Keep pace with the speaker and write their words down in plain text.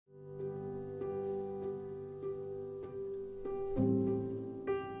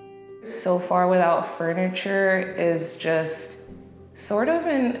So Far Without Furniture is just sort of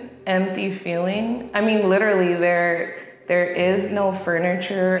an empty feeling. I mean, literally there is no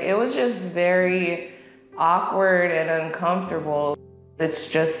furniture. It was just very awkward and uncomfortable. It's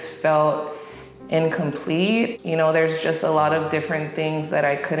just felt incomplete. You know, there's just a lot of different things that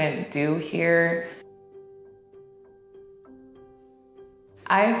I couldn't do here.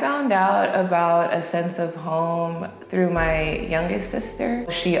 I found out about a sense of home through my youngest sister.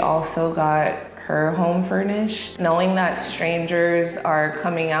 She also got her home furnished. Knowing that strangers are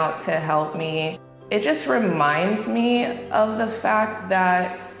coming out to help me, it just reminds me of the fact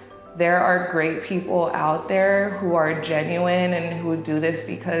that there are great people out there who are genuine and who do this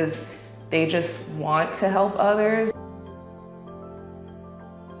because they just want to help others.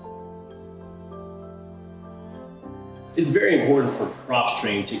 It's very important for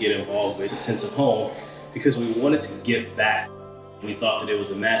PropStream to get involved with a sense of home because we wanted to give back. We thought that it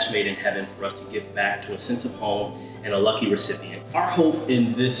was a match made in heaven for us to give back to a sense of home and a lucky recipient. Our hope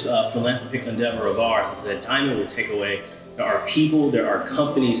in this philanthropic endeavor of ours is that Diamond will take away, there are people, there are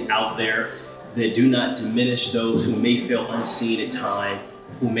companies out there that do not diminish those who may feel unseen at time,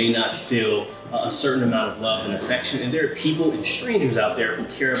 who may not feel a certain amount of love and affection. And there are people and strangers out there who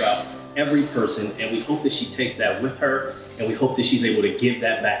care about every person, and we hope that she takes that with her, and we hope that she's able to give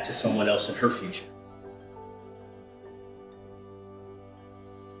that back to someone else in her future.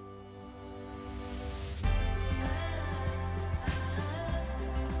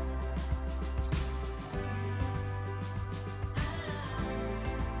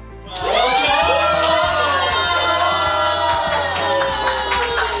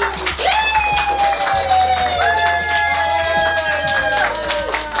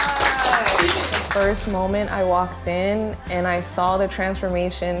 First moment I walked in and I saw the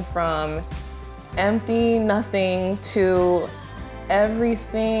transformation from empty nothing to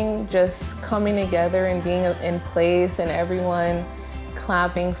everything just coming together and being in place, and everyone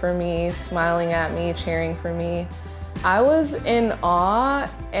clapping for me, smiling at me, cheering for me. I was in awe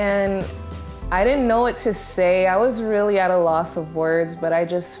and I didn't know what to say. I was really at a loss of words, but I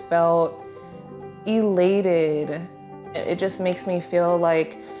just felt elated. It just makes me feel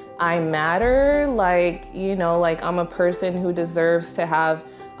like I matter, like, you know, like I'm a person who deserves to have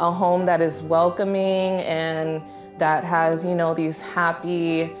a home that is welcoming and that has, you know, these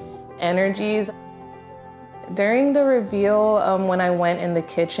happy energies. During the reveal, when I went in the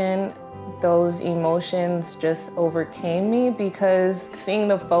kitchen, those emotions just overcame me because seeing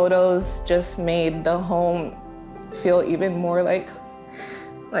the photos just made the home feel even more like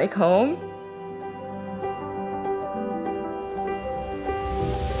home.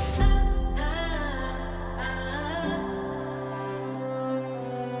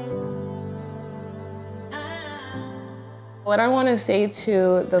 What I want to say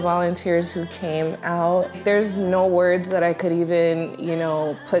to the volunteers who came out, there's no words that I could even, you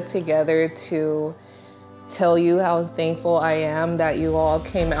know, put together to tell you how thankful I am that you all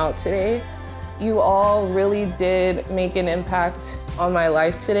came out today. You all really did make an impact on my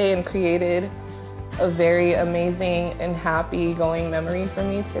life today and created a very amazing and happy going memory for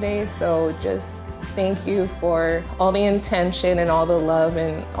me today. So just thank you for all the intention and all the love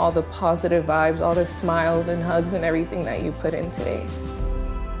and all the positive vibes, all the smiles and hugs and everything that you put in today.